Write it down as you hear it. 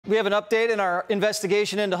We have an update in our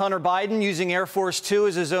investigation into Hunter Biden using Air Force Two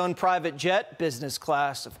as his own private jet, business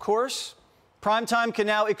class, of course. Primetime can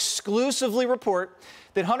now exclusively report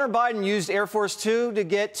that Hunter Biden used Air Force Two to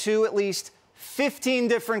get to at least 15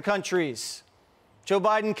 different countries. Joe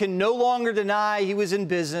Biden can no longer deny he was in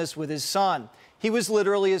business with his son. He was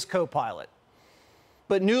literally his co-pilot.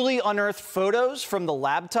 But newly unearthed photos from the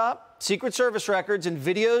laptop, Secret Service records, and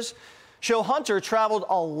videos show Hunter traveled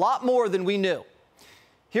a lot more than we knew.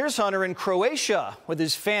 Here's Hunter in Croatia with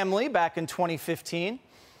his family back in 2015,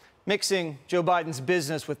 mixing Joe Biden's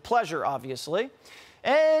business with pleasure, obviously.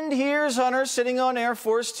 And here's Hunter sitting on Air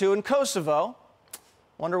Force Two in Kosovo.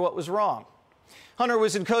 Wonder what was wrong. Hunter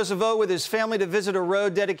was in Kosovo with his family to visit a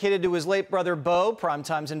road dedicated to his late brother, Bo.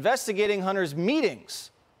 Primetime's investigating Hunter's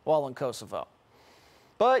meetings while in Kosovo.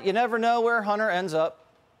 But you never know where Hunter ends up.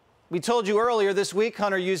 We told you earlier this week,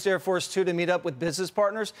 Hunter used Air Force Two to meet up with business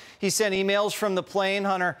partners. He sent emails from the plane.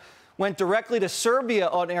 Hunter went directly to Serbia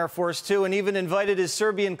on Air Force Two and even invited his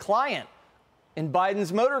Serbian client in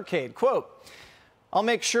Biden's motorcade. Quote, "I'll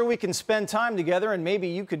make sure we can spend time together, and maybe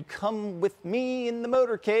you could come with me in the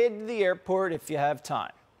motorcade to the airport if you have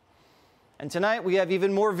time." And tonight, we have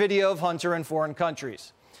even more video of Hunter in foreign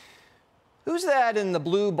countries. Who's that in the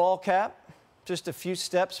blue ball cap, just a few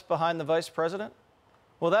steps behind the vice president?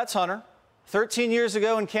 Well, that's Hunter, 13 years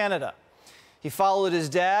ago in Canada. He followed his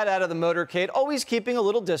dad out of the motorcade, always keeping a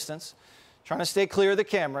little distance, trying to stay clear of the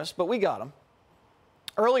cameras, but we got him.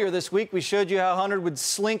 Earlier this week, we showed you how Hunter would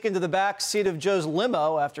slink into the back seat of Joe's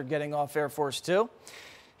limo after getting off Air Force Two.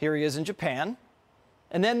 Here he is in Japan.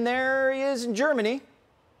 And then there he is in Germany.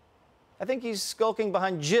 I think he's skulking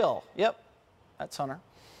behind Jill. Yep, that's Hunter.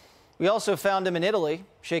 We also found him in Italy,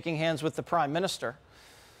 shaking hands with the Prime Minister.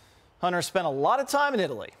 Hunter spent a lot of time in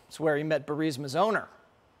Italy. It's where he met Burisma's owner.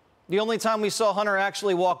 The only time we saw Hunter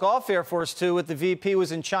actually walk off Air Force Two with the VP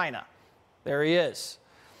was in China. There he is.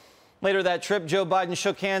 Later that trip, Joe Biden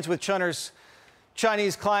shook hands with Hunter's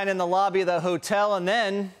Chinese client in the lobby of the hotel, and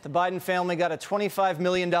then the Biden family got a $25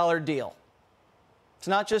 million deal. It's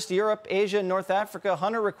not just Europe, Asia, and North Africa.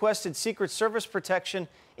 Hunter requested Secret Service protection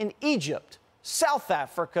in Egypt, South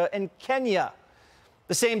Africa, and Kenya.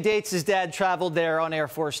 The same dates his dad traveled there on Air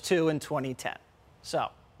Force Two in 2010. So,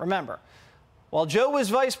 remember, while Joe was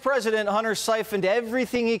vice president, Hunter siphoned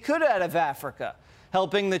everything he could out of Africa,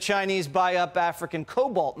 helping the Chinese buy up African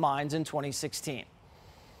cobalt mines in 2016.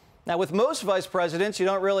 Now, with most vice presidents, you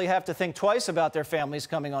don't really have to think twice about their families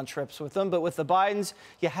coming on trips with them, but with the Bidens,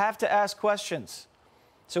 you have to ask questions.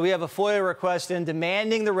 So we have a FOIA request in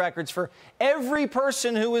demanding the records for every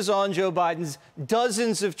person who was on Joe Biden's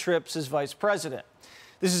dozens of trips as vice president.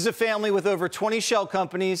 This is a family with over 20 shell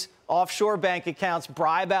companies, offshore bank accounts,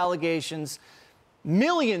 bribe allegations,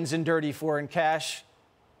 millions in dirty foreign cash,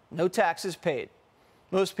 no taxes paid.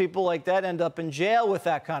 Most people like that end up in jail with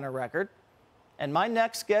that kind of record. And my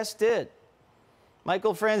next guest did.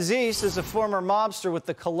 Michael Franzese is a former mobster with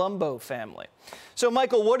the Colombo family. So,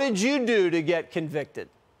 Michael, what did you do to get convicted?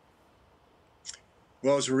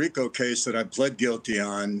 Well, it was a RICO case that I pled guilty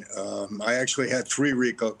on. I actually had 3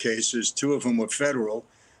 RICO cases. 2 of them were federal.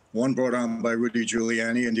 One brought on by Rudy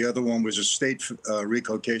Giuliani, and the other one was a state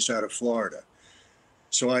RICO case out of Florida.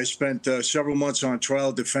 So I spent several months on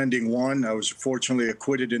trial defending one. I was fortunately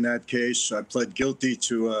acquitted in that case. I pled guilty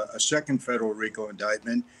to a second federal RICO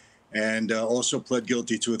indictment and also pled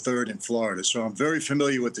guilty to a third in Florida. So I'm very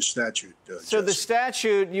familiar with the statute. So Jesse, the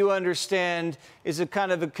statute, you understand, is a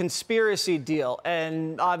kind of a conspiracy deal.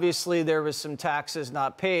 And obviously there was some taxes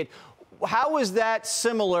not paid. How was that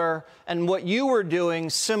similar, and what you were doing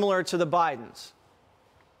similar to the Bidens?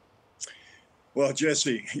 Well,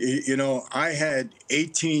 Jesse, you know, I had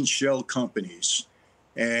 18 shell companies.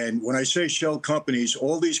 And when I say shell companies,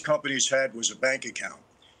 all these companies had was a bank account.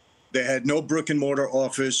 They had no brick and mortar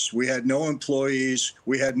office. We had no employees.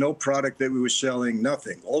 We had no product that we were selling,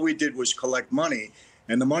 nothing. All we did was collect money.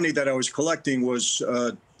 And the money that I was collecting was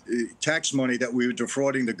tax money that we were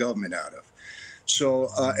defrauding the government out of. So,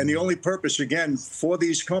 and the only purpose, again, for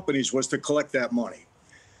these companies was to collect that money.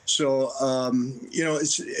 So, you know,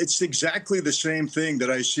 it's exactly the same thing that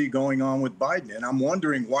I see going on with Biden. And I'm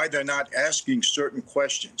wondering why they're not asking certain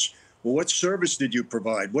questions. Well, what service did you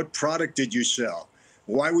provide? What product did you sell?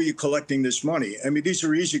 Why were you collecting this money? I mean, these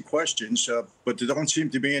are easy questions, but there don't seem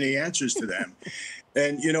to be any answers to them.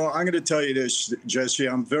 And, you know, I'm going to tell you this, Jesse,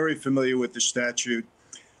 I'm very familiar with the statute.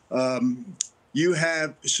 You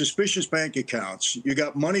have suspicious bank accounts. You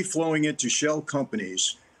got money flowing into shell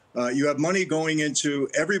companies. You have money going into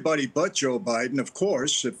everybody but Joe Biden, of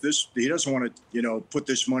course. If he doesn't want to, put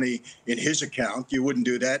this money in his account, you wouldn't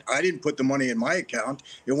do that. I didn't put the money in my account.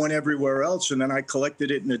 It went everywhere else, and then I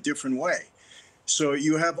collected it in a different way. So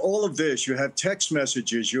you have all of this. You have text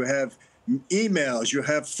messages. You have emails. You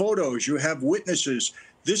have photos. You have witnesses.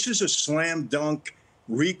 This is a slam dunk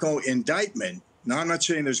RICO indictment. Now, I'm not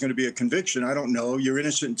saying there's going to be a conviction. I don't know. You're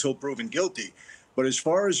innocent until proven guilty. But as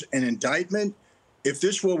far as an indictment, if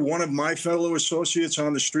this were one of my fellow associates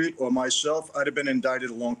on the street or myself, I'd have been indicted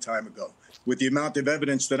a long time ago with the amount of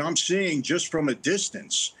evidence that I'm seeing just from a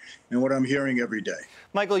distance and what I'm hearing every day.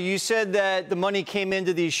 Michael, you said that the money came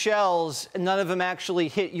into these shells and none of them actually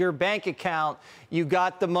hit your bank account. You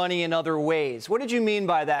got the money in other ways. What did you mean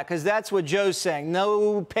by that? Because that's what Joe's saying.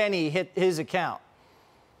 No penny hit his account.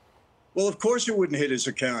 Well, of course it wouldn't hit his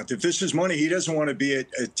account. If this is money, he doesn't want to be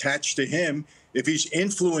attached to him. If he's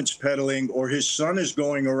influence peddling or his son is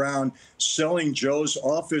going around selling Joe's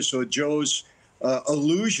office or Joe's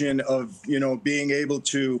illusion of, being able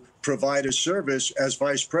to provide a service as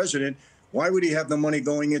vice president, why would he have the money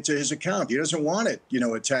going into his account? He doesn't want it,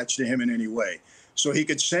 attached to him in any way. So he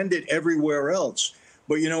could send it everywhere else.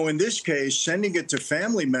 But, in this case, sending it to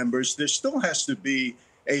family members, there still has to be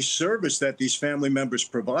a service that these family members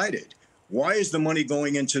provided. Why is the money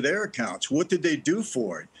going into their accounts? What did they do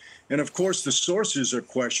for it? And of course, the sources are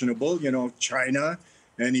questionable, China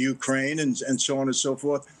and Ukraine and so on and so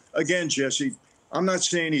forth. Again, Jesse, I'm not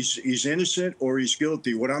saying he's innocent or he's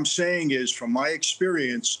guilty. What I'm saying is, from my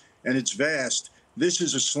experience, and it's vast, this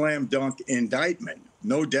is a slam dunk indictment,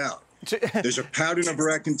 no doubt. There's a pattern of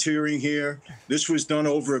racketeering here. This was done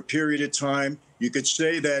over a period of time. You could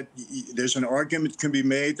say that there's an argument can be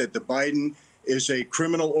made that the Biden is a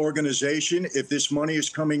criminal organization if this money is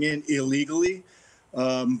coming in illegally.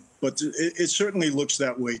 But it certainly looks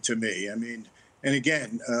that way to me. I mean, and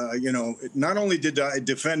again, not only did I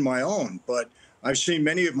defend my own, but I've seen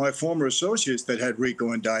many of my former associates that had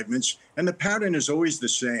RICO indictments, and the pattern is always the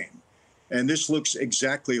same. And this looks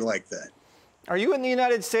exactly like that. Are you in the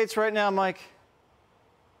United States right now, Mike?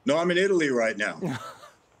 No, I'm in Italy right now.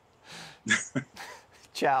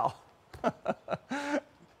 Ciao. Have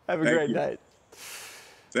a great night.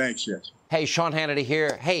 Thanks, yes. Hey, Sean Hannity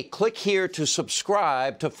here. Hey, click here to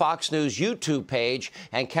subscribe to Fox News YouTube page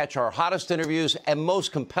and catch our hottest interviews and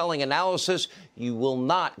most compelling analysis. You will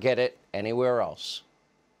not get it anywhere else.